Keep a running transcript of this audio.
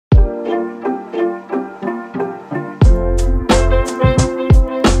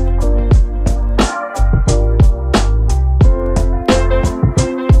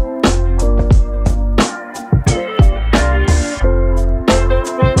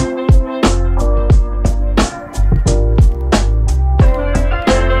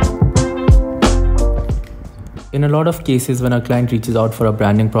In a lot of cases, when a client reaches out for a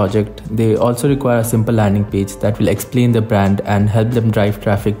branding project, they also require a simple landing page that will explain the brand and help them drive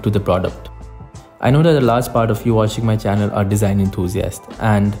traffic to the product. I know that a large part of you watching my channel are design enthusiasts,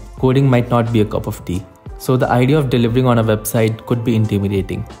 and coding might not be a cup of tea. So the idea of delivering on a website could be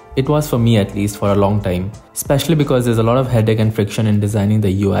intimidating. It was for me, at least, for a long time, especially because there's a lot of headache and friction in designing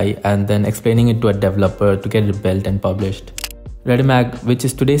the UI and then explaining it to a developer to get it built and published. Readymag, which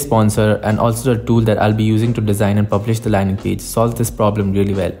is today's sponsor and also the tool that I'll be using to design and publish the landing page, solves this problem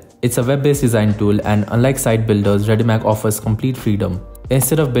really well. It's a web-based design tool, and unlike site builders, Readymag offers complete freedom.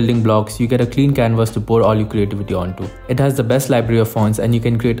 Instead of building blocks, you get a clean canvas to pour all your creativity onto. It has the best library of fonts, and you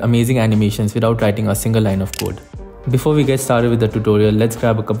can create amazing animations without writing a single line of code. Before we get started with the tutorial, let's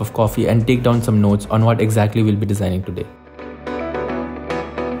grab a cup of coffee and take down some notes on what exactly we'll be designing today.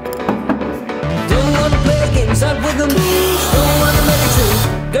 Don't wanna play games up with the moves, don't wanna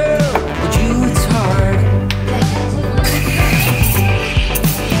meditate, girl, with you it's hard.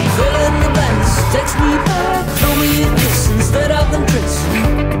 Fill in the blanks, text me back, throw me a kiss instead of them tricks.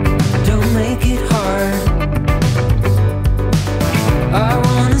 Don't make it hard. I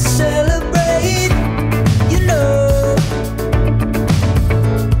wanna celebrate, you know.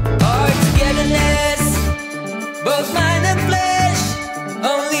 Our togetherness, both mind and flesh.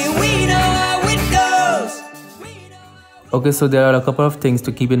 Only we know how it goes. Okay, so there are a couple of things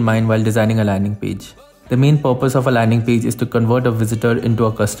to keep in mind while designing a landing page. The main purpose of a landing page is to convert a visitor into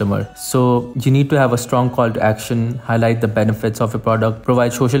a customer. So you need to have a strong call to action, highlight the benefits of a product,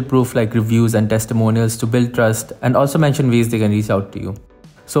 provide social proof like reviews and testimonials to build trust, and also mention ways they can reach out to you.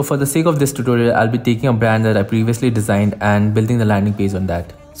 So for the sake of this tutorial, I'll be taking a brand that I previously designed and building the landing page on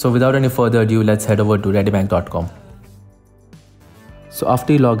that. So without any further ado, let's head over to readymag.com. So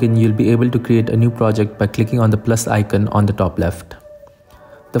after you log in, you'll be able to create a new project by clicking on the plus icon on the top left.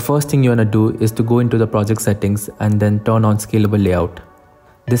 The first thing you want to do is to go into the project settings and then turn on scalable layout.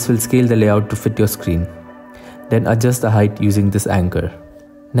 This will scale the layout to fit your screen. Then adjust the height using this anchor.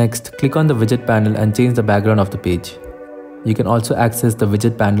 Next, click on the widget panel and change the background of the page. You can also access the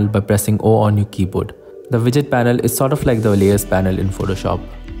widget panel by pressing O on your keyboard. The widget panel is sort of like the layers panel in Photoshop.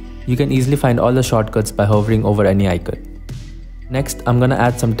 You can easily find all the shortcuts by hovering over any icon. Next, I'm gonna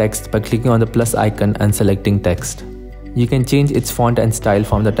add some text by clicking on the plus icon and selecting text. You can change its font and style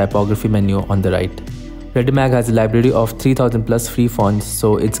from the typography menu on the right. Readymag has a library of 3000 plus free fonts,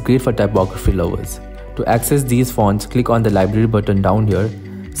 so it's great for typography lovers. To access these fonts, click on the library button down here,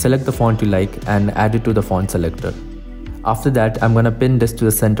 select the font you like and add it to the font selector. After that, I'm gonna pin this to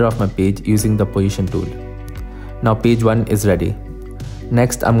the center of my page using the position tool. Now page 1 is ready.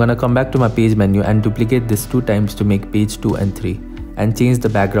 Next, I'm gonna come back to my page menu and duplicate this 2 times to make page 2 and 3 and change the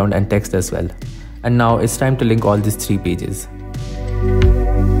background and text as well. And now it's time to link all these 3 pages.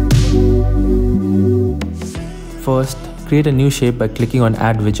 First, create a new shape by clicking on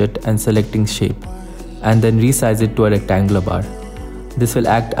Add Widget and selecting Shape, and then resize it to a rectangular bar. This will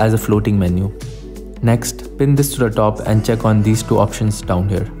act as a floating menu. Next, pin this to the top and check on these 2 options down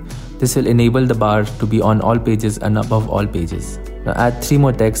here. This will enable the bar to be on all pages and above all pages. Now add 3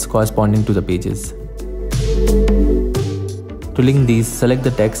 more text corresponding to the pages. To link these, select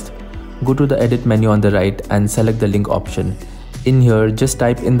the text, go to the edit menu on the right and select the link option. In here, just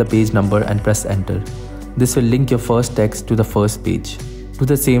type in the page number and press enter. This will link your first text to the first page. Do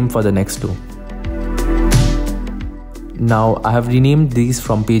the same for the next 2. Now I have renamed these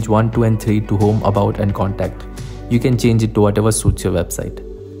from page 1, 2 and 3 to home, about and contact. You can change it to whatever suits your website.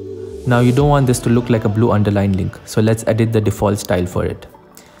 Now you don't want this to look like a blue underline link, so let's edit the default style for it.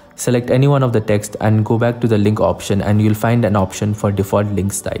 Select any one of the text and go back to the link option and you'll find an option for default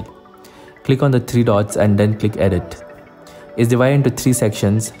link style. Click on the 3 dots and then click edit. It's divided into 3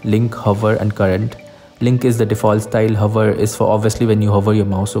 sections: link, hover and current. Link is the default style, hover is for obviously when you hover your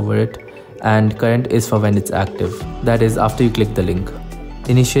mouse over it, and current is for when it's active, that is after you click the link.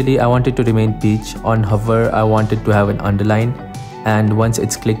 Initially I wanted to remain peach, on hover I wanted to have an underline, and once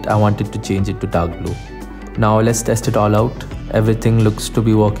it's clicked I wanted to change it to dark blue. Now let's test it all out. Everything looks to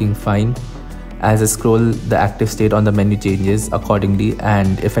be working fine. As I scroll, the active state on the menu changes accordingly,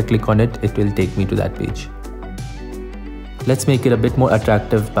 and if I click on it, it will take me to that page. Let's make it a bit more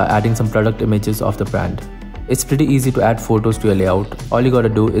attractive by adding some product images of the brand. It's pretty easy to add photos to your layout. All you gotta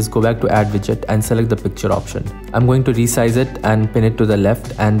do is go back to Add Widget and select the picture option. I'm going to resize it and pin it to the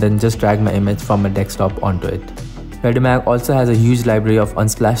left and then just drag my image from my desktop onto it. Readymag also has a huge library of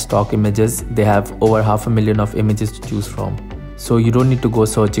unsplashed stock images. They have over 500,000 of images to choose from. So you don't need to go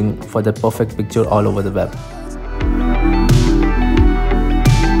searching for the perfect picture all over the web.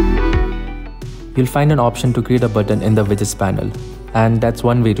 You'll find an option to create a button in the widgets panel, and that's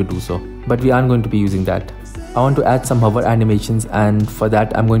one way to do so, but we aren't going to be using that. I want to add some hover animations, and for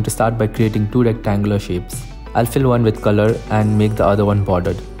that I'm going to start by creating two rectangular shapes. I'll fill one with color and make the other one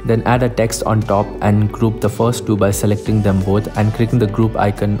bordered. Then add a text on top and group the first two by selecting them both and clicking the group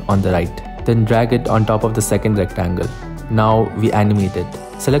icon on the right. Then drag it on top of the second rectangle. Now we animate it.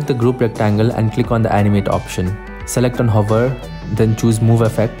 Select the group rectangle and click on the animate option. Select on hover, then choose move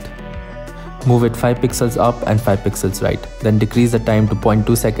effect. Move it 5 pixels up and 5 pixels right. Then decrease the time to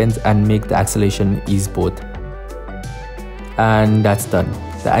 0.2 seconds and make the acceleration ease both. And that's done.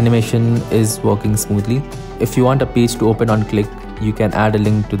 The animation is working smoothly. If you want a page to open on click, you can add a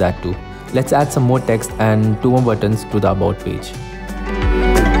link to that too. Let's add some more text and 2 more buttons to the about page.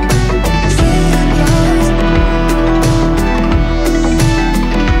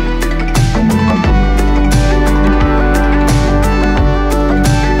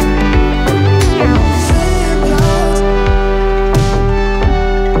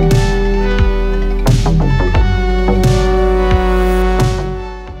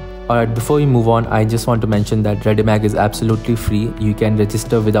 Alright, before we move on, I just want to mention that Readymag is absolutely free. You can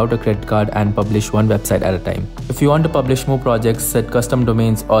register without a credit card and publish one website at a time. If you want to publish more projects, set custom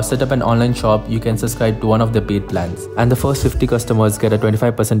domains, or set up an online shop, you can subscribe to one of the paid plans. And the first 50 customers get a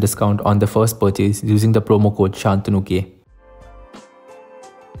 25% discount on their first purchase using the promo code Shantanu.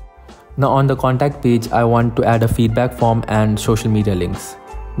 Now on the contact page, I want to add a feedback form and social media links.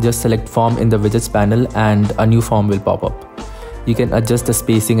 Just select form in the widgets panel and a new form will pop up. You can adjust the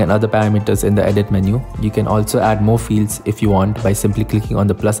spacing and other parameters in the edit menu. You can also add more fields if you want by simply clicking on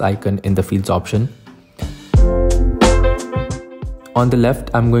the plus icon in the fields option. On the left,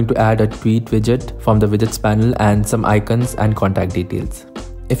 I'm going to add a tweet widget from the widgets panel and some icons and contact details.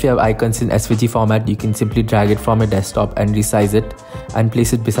 If you have icons in SVG format, you can simply drag it from your desktop and resize it and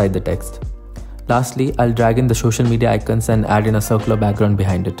place it beside the text. Lastly, I'll drag in the social media icons and add in a circular background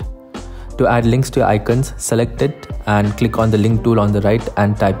behind it. To add links to your icons, select it and click on the link tool on the right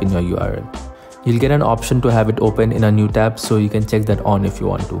and type in your URL. You'll get an option to have it open in a new tab, so you can check that on if you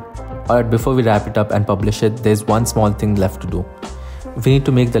want to. Alright, before we wrap it up and publish it, there's one small thing left to do. We need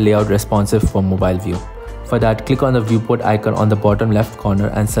to make the layout responsive for mobile view. For that, click on the viewport icon on the bottom left corner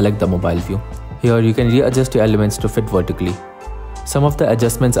and select the mobile view. Here you can readjust your elements to fit vertically. Some of the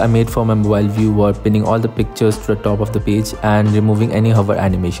adjustments I made for my mobile view were pinning all the pictures to the top of the page and removing any hover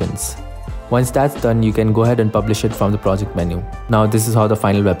animations. Once that's done, you can go ahead and publish it from the project menu. Now this is how the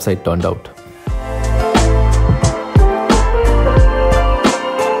final website turned out.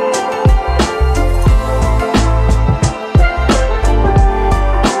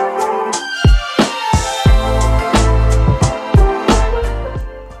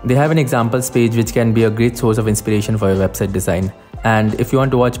 They have an examples page which can be a great source of inspiration for your website design. And if you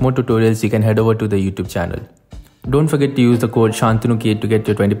want to watch more tutorials, you can head over to the YouTube channel. Don't forget to use the code Shantanu to get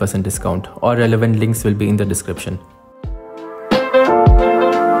your 20% discount. All relevant links will be in the description.